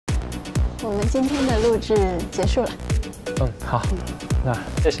我们今天的录制结束了。好，那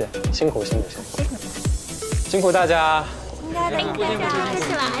谢谢，辛苦大家。应该的，辛苦大家，客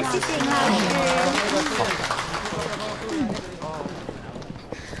气了，谢谢尹老师。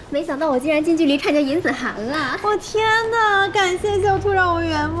没想到我竟然近距离看见尹子涵了！我天哪，感谢小兔让我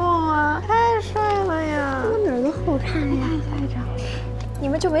圆梦啊，太帅了呀！我哪儿都好看呀！下一张。你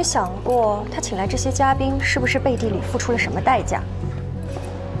们就没想过，他请来这些嘉宾是不是背地里付出了什么代价？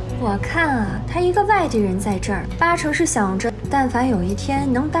我看啊，他一个外地人在这儿，八成是想着，但凡有一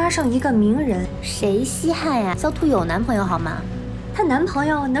天能搭上一个名人，谁稀罕呀？小兔有男朋友好吗？她男朋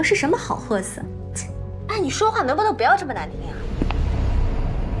友能是什么好货色？哎，你说话能不能不要这么难听啊？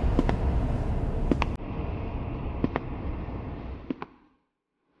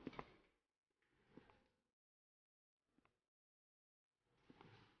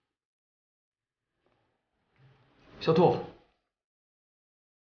小兔，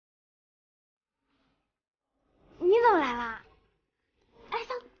你怎么来啦？哎，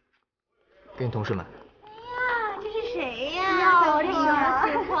小，给你同事们。哎呀，这是谁呀？小兔啊，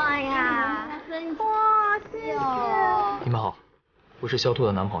情况呀？哇，谢谢。你们好，我是小兔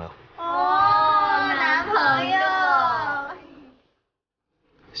的男朋友。哦，男朋友。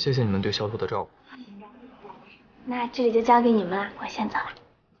谢谢你们对小兔的照顾。那这里就交给你们了，我先走了。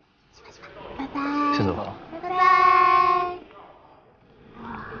拜拜。先走了。拜拜。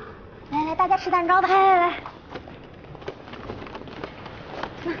哇，来，大家吃蛋糕吧！来。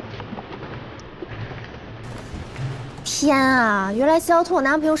天啊，原来小兔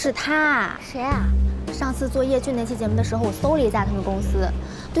男朋友是他。谁啊？上次做叶俊那期节目的时候，我搜了一下他们公司，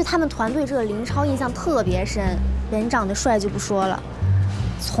对他们团队这个林超印象特别深。人长得帅就不说了，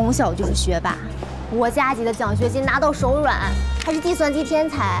从小就是学霸，国家级的奖学金拿到手软，还是计算机天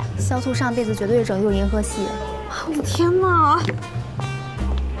才。小兔上辈子绝对拯救银河系。我的天哪！